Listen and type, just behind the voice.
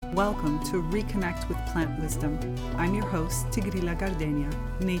Welcome to Reconnect with Plant Wisdom. I'm your host, Tigrila Gardenia,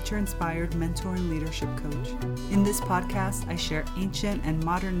 nature-inspired mentor and leadership coach. In this podcast, I share ancient and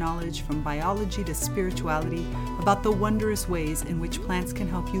modern knowledge from biology to spirituality about the wondrous ways in which plants can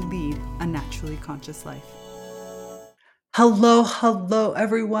help you lead a naturally conscious life. Hello,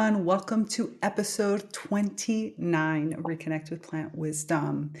 everyone. Welcome to episode 29 of Reconnect with Plant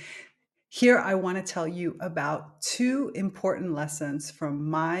Wisdom. Here, I want to tell you about two important lessons from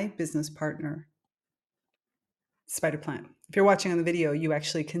my business partner, Spider Plant. If you're watching on the video, you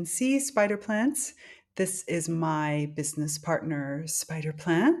actually can see Spider Plants. This is my business partner, Spider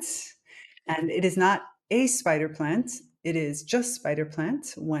Plant, and it is not a spider plant. It is just Spider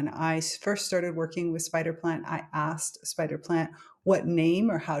Plant. When I first started working with Spider Plant, I asked Spider Plant what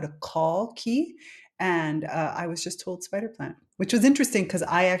name or how to call Key, and I was just told Spider Plant, which was interesting because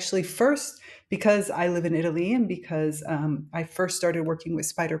I actually because I live in Italy and because I first started working with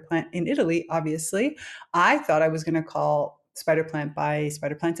Spider Plant in Italy, obviously, I thought I was going to call Spider Plant by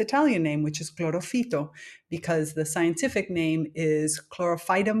Spider Plant's Italian name, which is Chlorophyto, because the scientific name is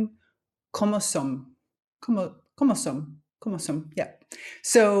Chlorophytum comosum. Comosum, yeah.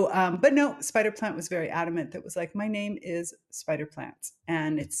 So, but no, Spider Plant was very adamant. That was like, my name is Spider Plant,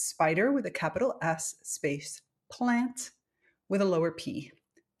 and it's spider with a capital S space plant with a lower p.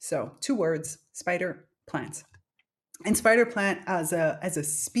 So 2 words, Spider Plant. And spider plant as a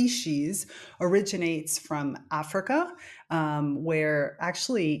species originates from Africa, where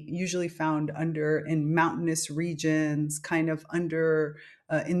actually usually found in mountainous regions, kind of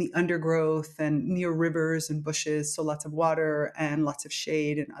in the undergrowth and near rivers and bushes, so lots of water and lots of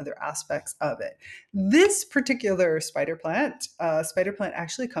shade and other aspects of it. This particular spider plant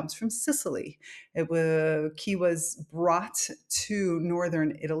actually comes from Sicily. Key was brought to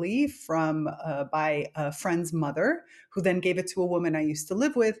northern Italy by a friend's mother, who then gave it to a woman I used to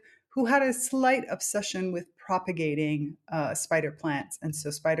live with, who had a slight obsession with propagating spider plants. And so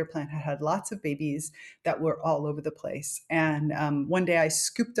spider plant had lots of babies that were all over the place. And one day I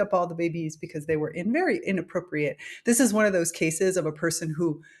scooped up all the babies because they were very inappropriate. This is one of those cases of a person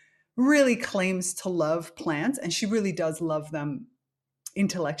who really claims to love plants, and she really does love them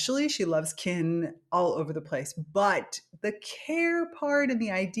intellectually. She loves kin all over the place, but the care part and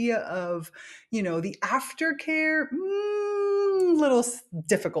the idea of, the aftercare, little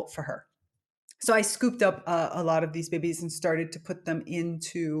difficult for her. So I scooped up a lot of these babies and started to put them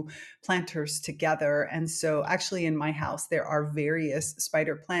into planters together. And so actually in my house, there are various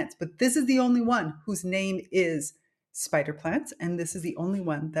spider plants, but this is the only one whose name is Spider Plant. And this is the only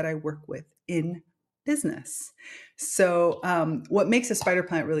one that I work with in business. So what makes a spider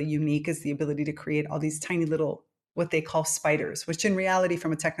plant really unique is the ability to create all these tiny little, what they call spiders, which in reality,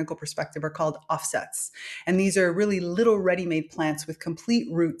 from a technical perspective, are called offsets. And these are really little ready-made plants with complete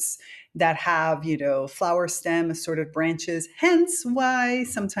roots that have, flower stem sort of branches, hence why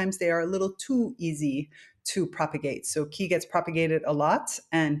sometimes they are a little too easy to propagate. So Key gets propagated a lot,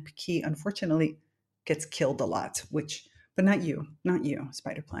 and Key, unfortunately, gets killed a lot, but not you,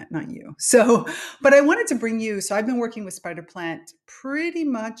 Spider Plant, not you. So, but I wanted to bring you, so I've been working with Spider Plant pretty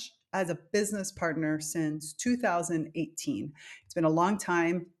much as a business partner since 2018. It's been a long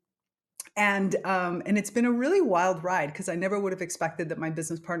time. And it's been a really wild ride because I never would have expected that my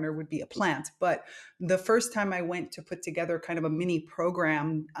business partner would be a plant. But the first time I went to put together kind of a mini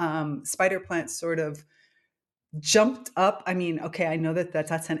program, Spider Plant sort of jumped up. I mean, okay, I know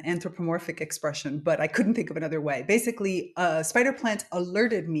that's an anthropomorphic expression, but I couldn't think of another way. Basically, Spider Plant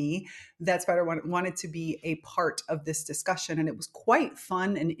alerted me that Spider wanted to be a part of this discussion. And it was quite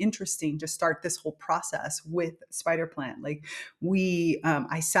fun and interesting to start this whole process with Spider Plant. Like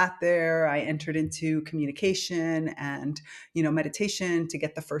I sat there, I entered into communication and, meditation to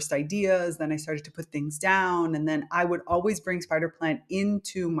get the first ideas. Then I started to put things down. And then I would always bring Spider Plant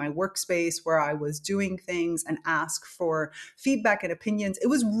into my workspace where I was doing things and ask for feedback and opinions. It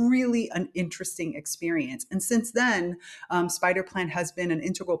was really an interesting experience. And since then, Spider Plant has been an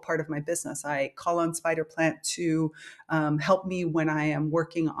integral part of my business. I call on Spider Plant to help me when I am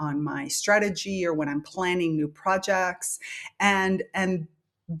working on my strategy or when I'm planning new projects. And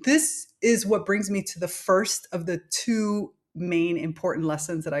this is what brings me to the first of the two main important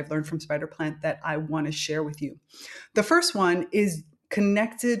lessons that I've learned from Spider Plant that I want to share with you. The first one is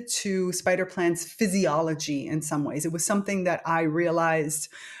connected to Spider Plant's physiology in some ways. It was something that I realized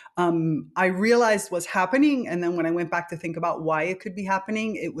was happening. And then when I went back to think about why it could be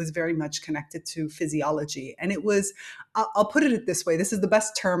happening, it was very much connected to physiology. And it was, I'll put it this way. This is the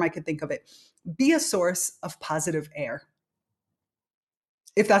best term I could think of it. Be a source of positive air.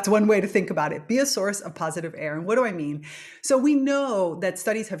 if that's one way to think about it. Be a source of positive air. And what do I mean? So we know that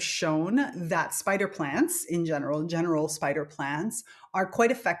studies have shown that spider plants in general spider plants are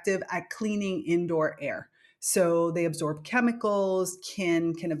quite effective at cleaning indoor air. So they absorb chemicals,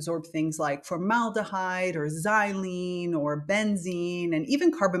 can absorb things like formaldehyde or xylene or benzene and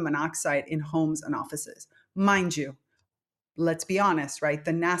even carbon monoxide in homes and offices. Mind you, let's be honest, right?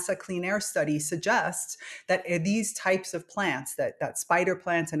 The NASA Clean Air Study suggests that these types of plants, that spider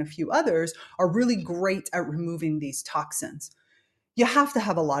plants and a few others, are really great at removing these toxins. You have to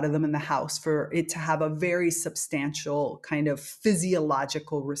have a lot of them in the house for it to have a very substantial kind of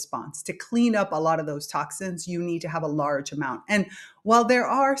physiological response. To clean up a lot of those toxins, you need to have a large amount. And while there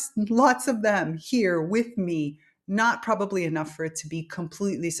are lots of them here with me, not probably enough for it to be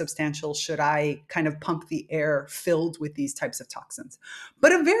completely substantial should I kind of pump the air filled with these types of toxins,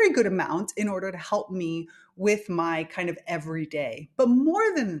 but a very good amount in order to help me with my kind of everyday. But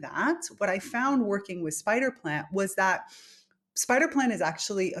more than that, what I found working with spider plant was that spider plant is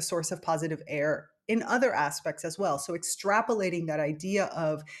actually a source of positive air in other aspects as well. So extrapolating that idea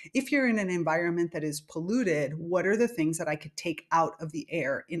of, if you're in an environment that is polluted, what are the things that I could take out of the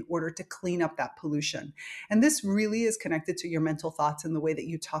air in order to clean up that pollution? And this really is connected to your mental thoughts and the way that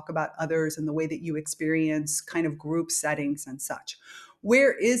you talk about others and the way that you experience kind of group settings and such.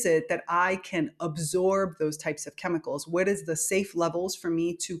 Where is it that I can absorb those types of chemicals? What is the safe levels for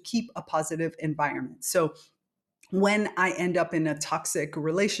me to keep a positive environment? So when I end up in a toxic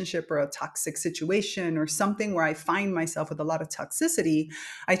relationship or a toxic situation or something where I find myself with a lot of toxicity,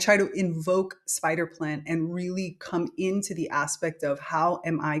 I try to invoke spider plant and really come into the aspect of, how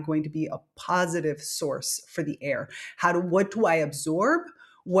am I going to be a positive source for the air? What do I absorb?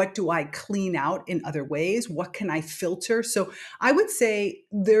 What do I clean out in other ways? What can I filter? So I would say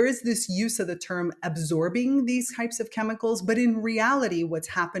there is this use of the term absorbing these types of chemicals, but in reality, what's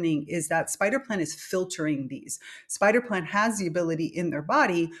happening is that spider plant is filtering these. Spider plant has the ability in their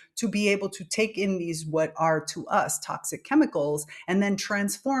body to be able to take in these, what are to us toxic chemicals, and then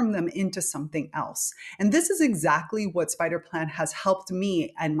transform them into something else. And this is exactly what spider plant has helped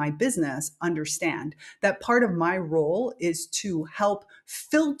me and my business understand, that part of my role is to help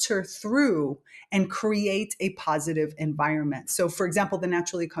filter through and create a positive environment. So, for example, the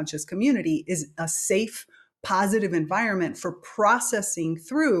Naturally Conscious community is a safe, positive environment for processing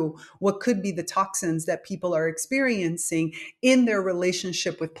through what could be the toxins that people are experiencing in their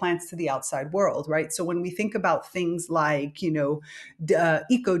relationship with plants to the outside world, right? So when we think about things like,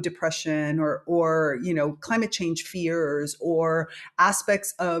 eco depression or climate change fears, or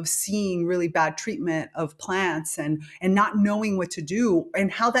aspects of seeing really bad treatment of plants and not knowing what to do,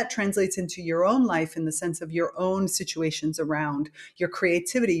 and how that translates into your own life in the sense of your own situations around your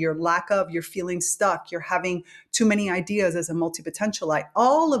creativity, your lack of, you're feeling stuck, you're having too many ideas as a multi-potentialite,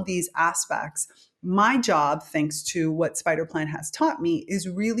 all of these aspects. My job, thanks to what Spider Plant has taught me, is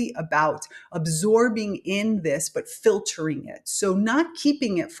really about absorbing in this, but filtering it. So, not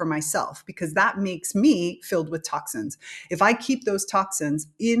keeping it for myself, because that makes me filled with toxins. If I keep those toxins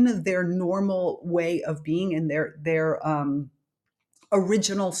in their normal way of being, in their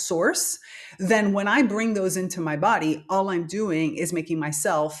original source, then when I bring those into my body, all I'm doing is making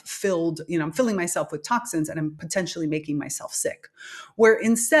myself filled, I'm filling myself with toxins and I'm potentially making myself sick. Where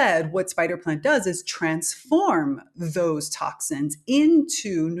instead, what Spider Plant does is transform those toxins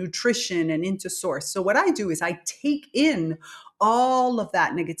into nutrition and into source. So what I do is I take in all of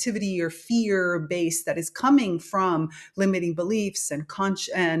that negativity or fear base that is coming from limiting beliefs and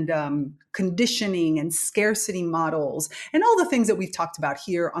conditioning and scarcity models and all the things that we've talked about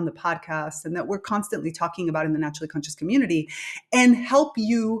here on the podcast and that we're constantly talking about in the Naturally Conscious community, and help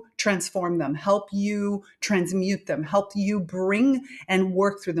you transform them, help you transmute them, help you bring and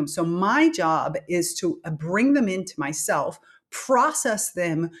work through them. So my job is to bring them into myself, process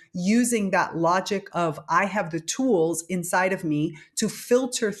them using that logic of, I have the tools inside of me to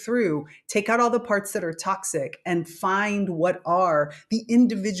filter through, take out all the parts that are toxic, and find what are the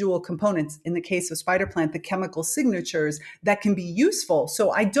individual components, in the case of Spider Plant, the chemical signatures that can be useful.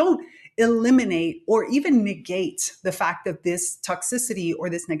 So I don't eliminate or even negate the fact that this toxicity or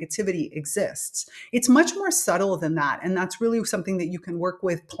this negativity exists. It's much more subtle than that. And that's really something that you can work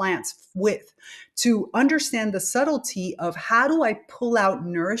with plants with, to understand the subtlety of, how do I pull out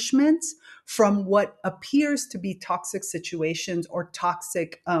nourishment from what appears to be toxic situations or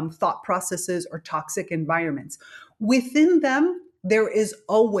toxic thought processes or toxic environments. Within them, there is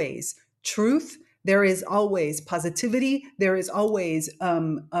always truth. There is always positivity. There is always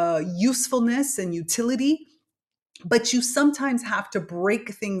usefulness and utility. but you sometimes have to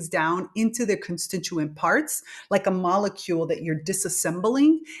break things down into their constituent parts, like a molecule that you're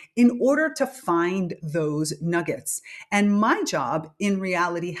disassembling, in order to find those nuggets. And my job in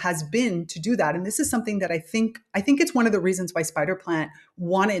reality has been to do that. And this is something that I think it's one of the reasons why Spider Plant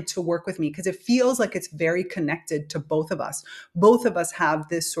wanted to work with me, because it feels like it's very connected to both of us. Both of us have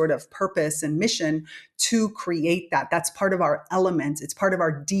this sort of purpose and mission to create that. That's part of our element. It's part of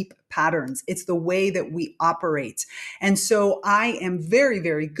our deep patterns. It's the way that we operate. And so I am very,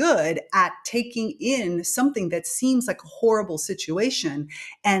 very good at taking in something that seems like a horrible situation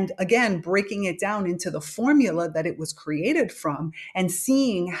and again, breaking it down into the formula that it was created from and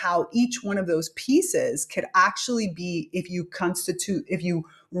seeing how each one of those pieces could actually be, if you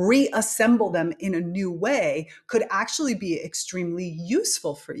reassemble them in a new way, could actually be extremely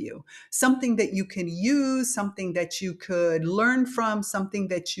useful for you. Something that you can use, something that you could learn from, something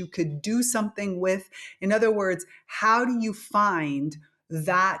that you could do something with. In other words, how do you find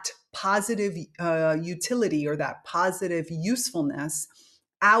that positive utility or that positive usefulness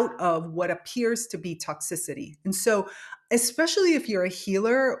out of what appears to be toxicity? And so, especially if you're a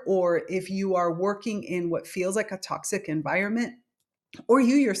healer or if you are working in what feels like a toxic environment, or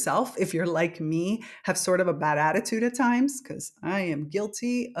you yourself, if you're like me, have sort of a bad attitude at times, because I am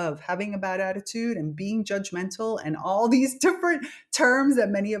guilty of having a bad attitude and being judgmental and all these different terms that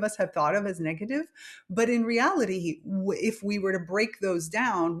many of us have thought of as negative. But in reality, if we were to break those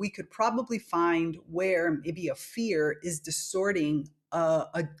down, we could probably find where maybe a fear is distorting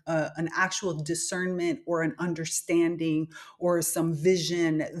an actual discernment or an understanding or some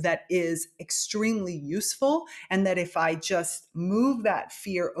vision that is extremely useful. And that if I just move that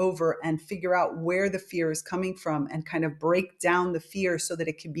fear over and figure out where the fear is coming from and kind of break down the fear so that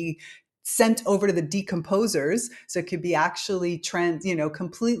it can be sent over to the decomposers, so it could be actually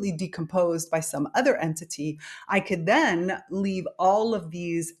completely decomposed by some other entity, I could then leave all of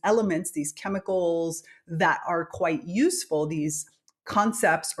these elements, these chemicals that are quite useful, these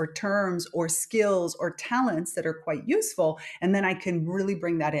concepts or terms or skills or talents that are quite useful, and then I can really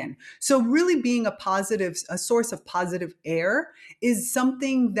bring that in. So really being a source of positive air is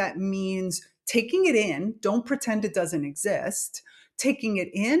something that means taking it in, don't pretend it doesn't exist, taking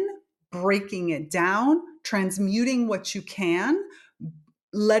it in, breaking it down, transmuting what you can,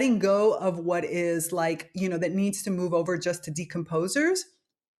 letting go of what is that needs to move over just to decomposers,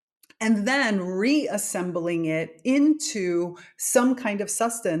 and then reassembling it into some kind of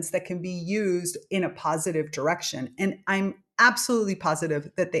substance that can be used in a positive direction. And I'm absolutely positive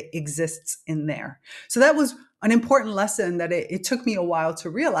that it exists in there. So that was an important lesson that it took me a while to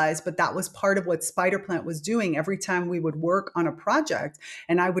realize, but that was part of what Spider Plant was doing every time we would work on a project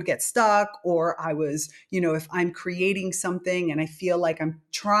and I would get stuck, or I was, if I'm creating something and I feel like I'm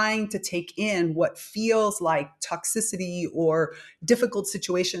trying to take in what feels like toxicity or difficult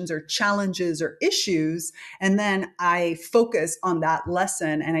situations or challenges or issues. And then I focus on that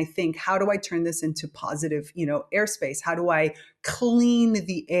lesson and I think, how do I turn this into positive, airspace? How do I clean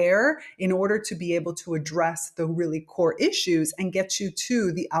the air in order to be able to address the really core issues and get you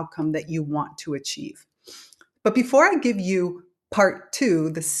to the outcome that you want to achieve? But before I give you part two,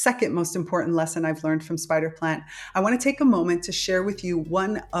 the second most important lesson I've learned from Spider Plant, I want to take a moment to share with you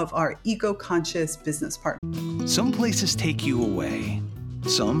one of our eco-conscious business partners. Some places take you away,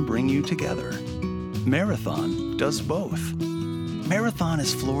 some bring you together. Marathon does both. Marathon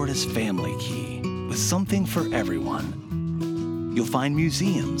is Florida's family key, with something for everyone. You'll find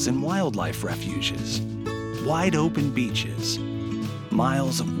museums and wildlife refuges, wide open beaches,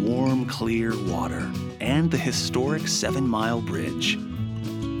 miles of warm, clear water, and the historic 7-mile bridge.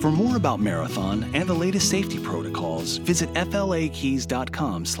 For more about Marathon and the latest safety protocols, visit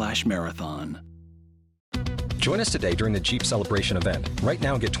flakeys.com/marathon. Join us today during the Jeep Celebration event. Right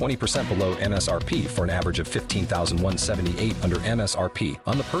now, get 20% below MSRP for an average of $15,178 under MSRP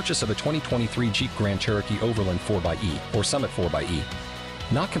on the purchase of a 2023 Jeep Grand Cherokee Overland 4xE or Summit 4xE.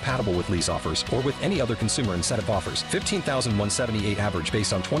 Not compatible with lease offers or with any other consumer incentive offers. $15,178 average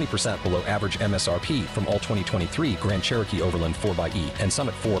based on 20% below average MSRP from all 2023 Grand Cherokee Overland 4xE and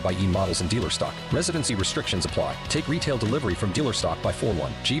Summit 4xE models in dealer stock. Residency restrictions apply. Take retail delivery from dealer stock by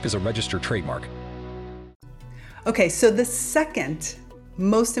 4/1. Jeep is a registered trademark. Okay, so the second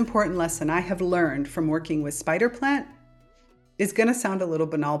most important lesson I have learned from working with Spider Plant is going to sound a little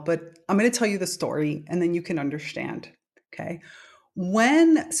banal, but I'm going to tell you the story and then you can understand. Okay.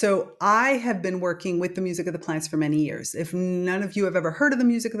 So I have been working with the Music of the Plants for many years. If none of you have ever heard of the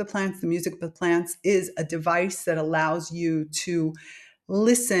Music of the Plants is a device that allows you to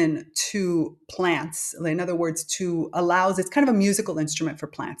listen to plants. In other words, it's kind of a musical instrument for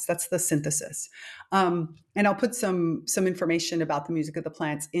plants. That's the synthesis. And I'll put some information about the music of the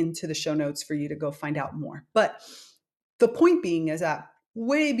plants into the show notes for you to go find out more. But the point being is that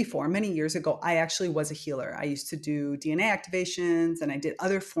way before, many years ago, I actually was a healer. I used to do DNA activations, and I did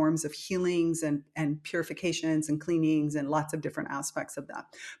other forms of healings and purifications and cleanings and lots of different aspects of that.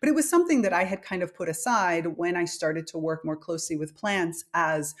 But it was something that I had kind of put aside when I started to work more closely with plants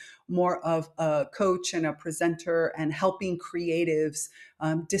as more of a coach and a presenter, and helping creatives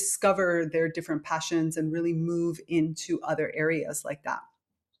discover their different passions and really move into other areas like that.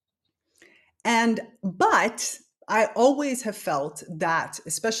 But I always have felt that,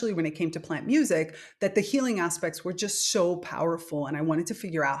 especially when it came to plant music, that the healing aspects were just so powerful, and I wanted to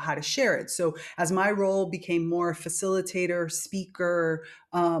figure out how to share it. So as my role became more facilitator, speaker,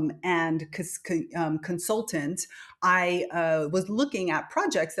 and consultant, I was looking at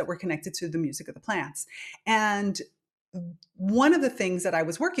projects that were connected to the music of the plants. And one of the things that I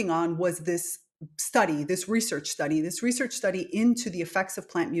was working on was this research study into the effects of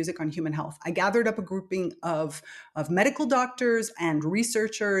plant music on human health. I gathered up a grouping of medical doctors and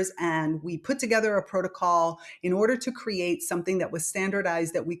researchers, and we put together a protocol in order to create something that was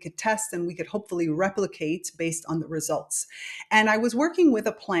standardized, that we could test and we could hopefully replicate based on the results. And I was working with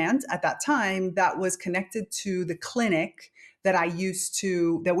a plant at that time that was connected to the clinic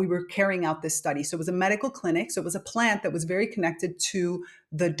that we were carrying out this study. So it was a medical clinic. So it was a plant that was very connected to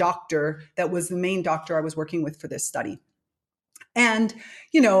the doctor that was the main doctor I was working with for this study. And,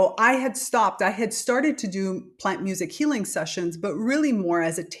 I had started to do plant music healing sessions, but really more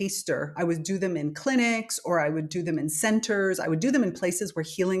as a taster. I would do them in clinics, or I would do them in centers. I would do them in places where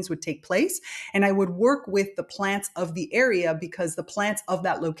healings would take place. And I would work with the plants of the area, because the plants of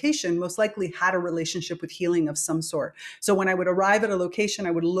that location most likely had a relationship with healing of some sort. So when I would arrive at a location,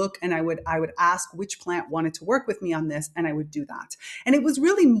 I would look and I would ask which plant wanted to work with me on this, and I would do that. And it was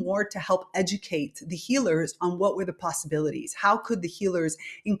really more to help educate the healers on what were the possibilities. How could the healers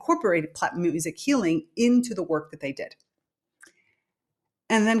incorporate plant music healing into the work that they did?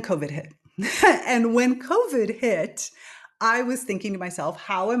 And then COVID hit. And when COVID hit, I was thinking to myself,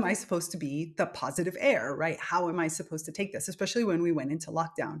 how am I supposed to be the positive air, right? How am I supposed to take this, especially when we went into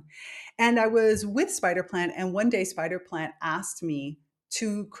lockdown? And I was with Spiderplant, and one day Spiderplant asked me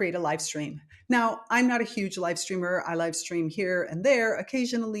to create a live stream. Now, I'm not a huge live streamer. I live stream here and there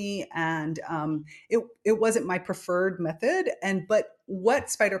occasionally, and it wasn't my preferred method. But what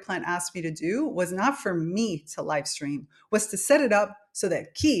Spiderplant asked me to do was not for me to live stream, was to set it up so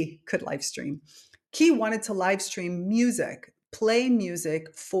that Key could live stream. Key wanted to live stream music, play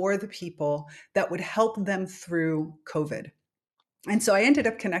music for the people that would help them through COVID. And so I ended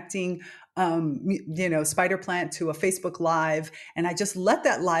up connecting, Spiderplant to a Facebook Live, and I just let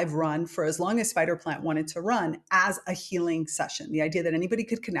that live run for as long as Spiderplant wanted to run as a healing session. The idea that anybody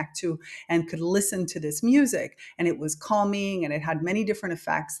could connect to and could listen to this music, and it was calming, and it had many different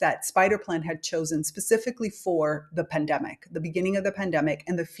effects that Spiderplant had chosen specifically for the pandemic, the beginning of the pandemic,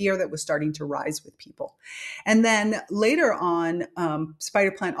 and the fear that was starting to rise with people. And then later on,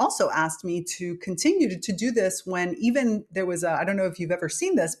 Spiderplant also asked me to continue to do this when even there was I don't know if you've ever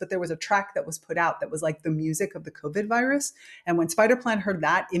seen this, but there was a track that was put out that was like the music of the COVID virus. And when Spiderplant heard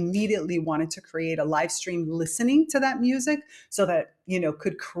that, immediately wanted to create a live stream listening to that music so that,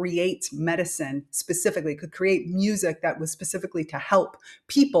 could create medicine specifically, could create music that was specifically to help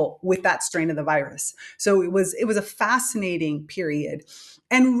people with that strain of the virus. So it was a fascinating period.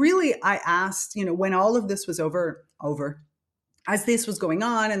 And really, I asked, when all of this was over, as this was going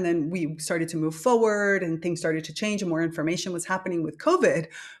on, and then we started to move forward and things started to change and more information was happening with COVID,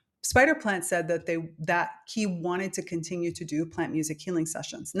 Spiderplant said that he wanted to continue to do plant music healing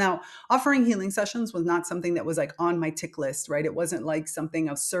sessions. Now, offering healing sessions was not something that was like on my tick list, right? It wasn't like something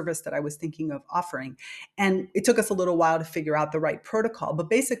of service that I was thinking of offering. And it took us a little while to figure out the right protocol. But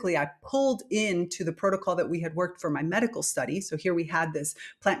basically, I pulled into the protocol that we had worked for my medical study. So here we had this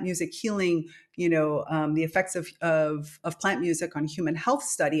plant music healing, the effects of plant music on human health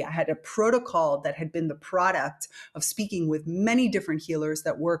study. I had a protocol that had been the product of speaking with many different healers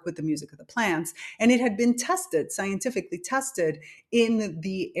that work with the music of the plants. And it had been scientifically tested in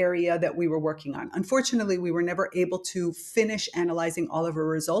the area that we were working on. Unfortunately, we were never able to finish analyzing all of our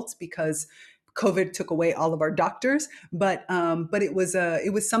results because COVID took away all of our doctors, but it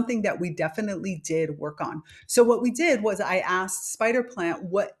was something that we definitely did work on. So what we did was I asked Spiderplant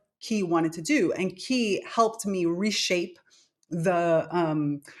what Key wanted to do, and Key helped me reshape what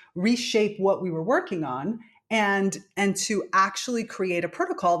we were working on, and to actually create a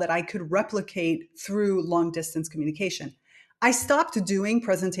protocol that I could replicate through long distance communication. I stopped doing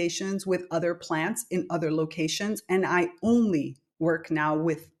presentations with other plants in other locations, and I only work now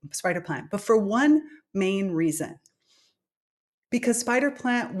with spider plant, but for one main reason. Because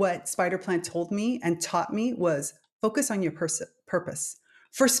what Spider Plant told me and taught me was focus on your purpose.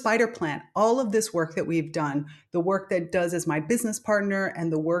 For Spider Plant, all of this work that we've done, the work that does as my business partner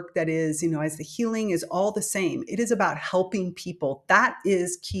and the work that is, as the healing is all the same. It is about helping people. That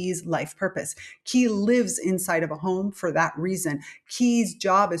is Key's life purpose. Key lives inside of a home for that reason. Key's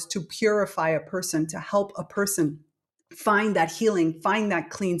job is to purify a person, to help a person find that healing, find that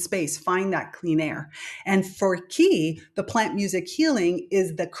clean space, find that clean air. And for Key, the plant music healing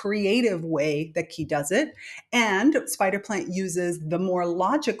is the creative way that Key does it. And Spider Plant uses the more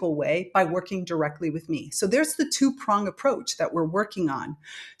logical way by working directly with me. So there's the two-prong approach that we're working on.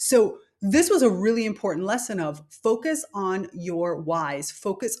 So this was a really important lesson of focus on your whys,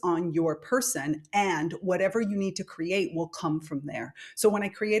 focus on your person, and whatever you need to create will come from there. So when I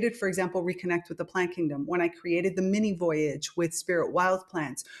created, for example, Reconnect with the Plant Kingdom, when I created the mini voyage with Spirit Wild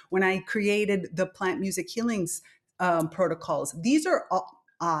Plants, when I created the plant music healings protocols, these are all,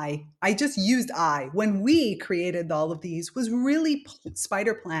 I just used when we created all of these was really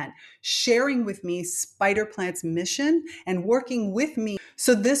Spider Plant sharing with me Spider Plant's mission and working with me.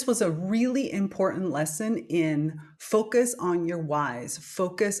 So this was a really important lesson in focus on your whys,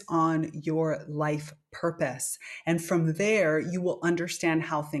 focus on your life purpose. And from there, you will understand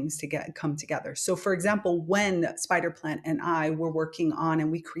how things come together. So for example, when Spider Plant and I were working on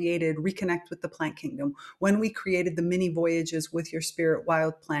and we created Reconnect with the Plant Kingdom, when we created the mini voyages with your Spirit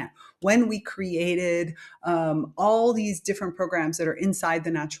Wild Plant, when we created all these different programs that are inside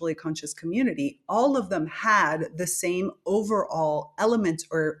the Naturally Conscious community, all of them had the same overall element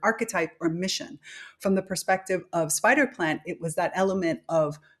or archetype or mission. From the perspective of Spider Plant, it was that element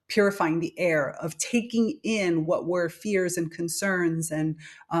of purifying the air, of taking in what were fears and concerns and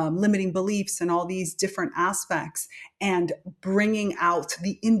limiting beliefs and all these different aspects, and bringing out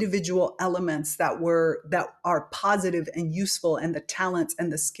the individual elements that are positive and useful, and the talents and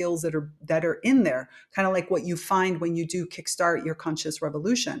the skills that are in there, kind of like what you find when you do kickstart your conscious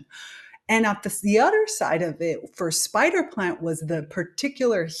revolution. And at the other side of it for Spider Plant was the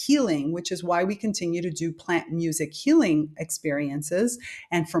particular healing, which is why we continue to do plant music healing experiences.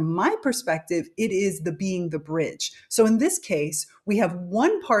 And from my perspective, it is the being the bridge. So in this case, we have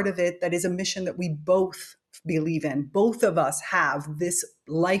one part of it that is a mission that we both believe in. Both of us have this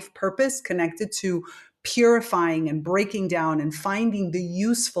life purpose connected to purifying and breaking down and finding the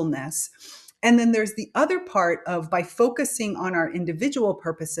usefulness. And then there's the other part of by focusing on our individual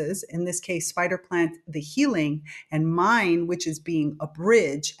purposes, in this case, Spider Plant, the healing, and mine, which is being a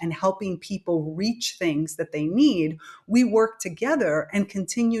bridge and helping people reach things that they need, we work together and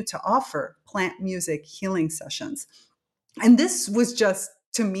continue to offer plant music healing sessions. And this was just,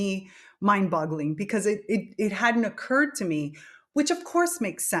 to me, mind-boggling because it hadn't occurred to me, which of course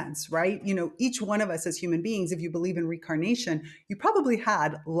makes sense, right? Each one of us as human beings, if you believe in reincarnation, you probably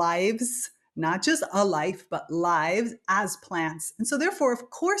had lives, not just a life, but lives as plants. And so therefore,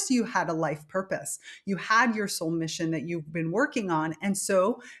 of course, you had a life purpose. You had your soul mission that you've been working on. And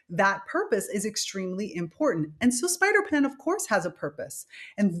so that purpose is extremely important. And so Spider Plant, of course, has a purpose.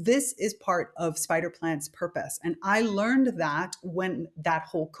 And this is part of Spider Plant's purpose. And I learned that when that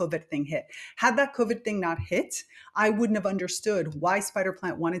whole COVID thing hit. Had that COVID thing not hit, I wouldn't have understood why Spider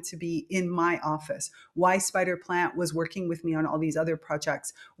Plant wanted to be in my office, why Spider Plant was working with me on all these other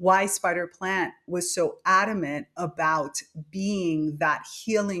projects, why Spider Plant was so adamant about being that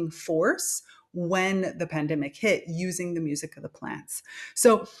healing force when the pandemic hit, using the music of the plants.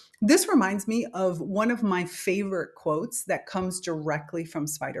 So this reminds me of one of my favorite quotes that comes directly from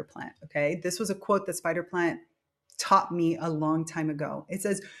Spider Plant. Okay. This was a quote that Spider Plant taught me a long time ago. It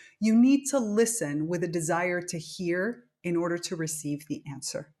says, "You need to listen with a desire to hear in order to receive the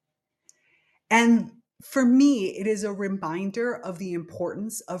answer." And for me, it is a reminder of the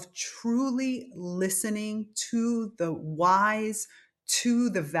importance of truly listening to the whys, to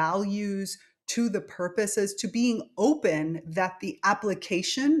the values, to the purposes, to being open that the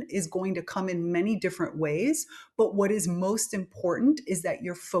application is going to come in many different ways. But what is most important is that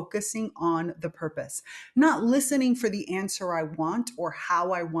you're focusing on the purpose, not listening for the answer I want or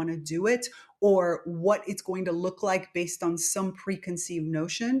how I want to do it or what it's going to look like based on some preconceived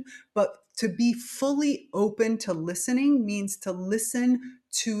notion, but to be fully open to listening means to listen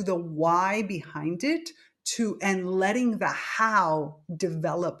to the why behind it, and letting the how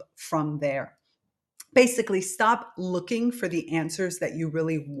develop from there. Basically, stop looking for the answers that you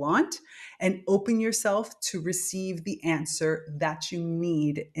really want and open yourself to receive the answer that you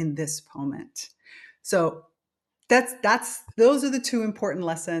need in this moment. So Those are the two important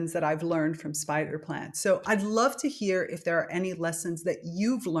lessons that I've learned from spider plants. So I'd love to hear if there are any lessons that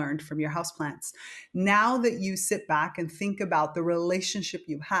you've learned from your houseplants. Now that you sit back and think about the relationship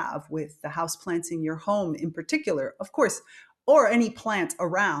you have with the houseplants in your home in particular, of course, or any plant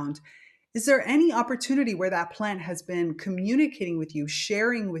around, is there any opportunity where that plant has been communicating with you,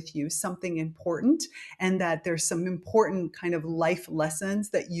 sharing with you something important, and that there's some important kind of life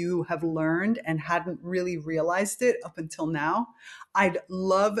lessons that you have learned and hadn't really realized it up until now? I'd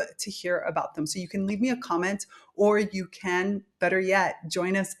love to hear about them. So you can leave me a comment, or you can, better yet,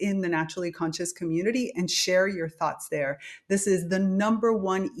 join us in the Naturally Conscious community and share your thoughts there. This is the number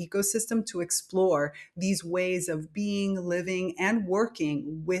one ecosystem to explore these ways of being, living, and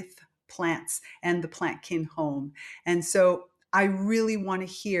working with plants and the Plantkin home. And so I really want to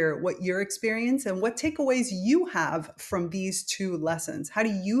hear what your experience and what takeaways you have from these two lessons. How do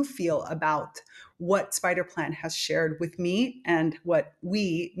you feel about what Spider Plant has shared with me and what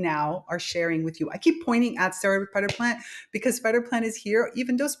we now are sharing with you? I keep pointing at Spider Plant because Spider Plant is here,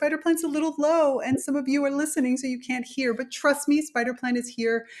 even though Spider Plant's a little low and some of you are listening so you can't hear. But trust me, Spider Plant is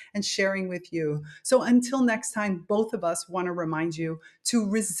here and sharing with you. So until next time, both of us want to remind you to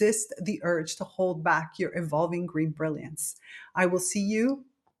resist the urge to hold back your evolving green brilliance. I will see you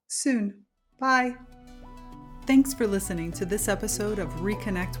soon. Bye. Thanks for listening to this episode of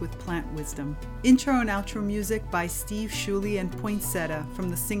Reconnect with Plant Wisdom. Intro and outro music by Steve Shuley and Poinsettia from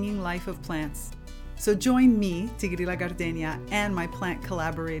The Singing Life of Plants. So join me, Tigrila Gardenia, and my plant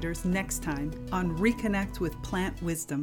collaborators next time on Reconnect with Plant Wisdom.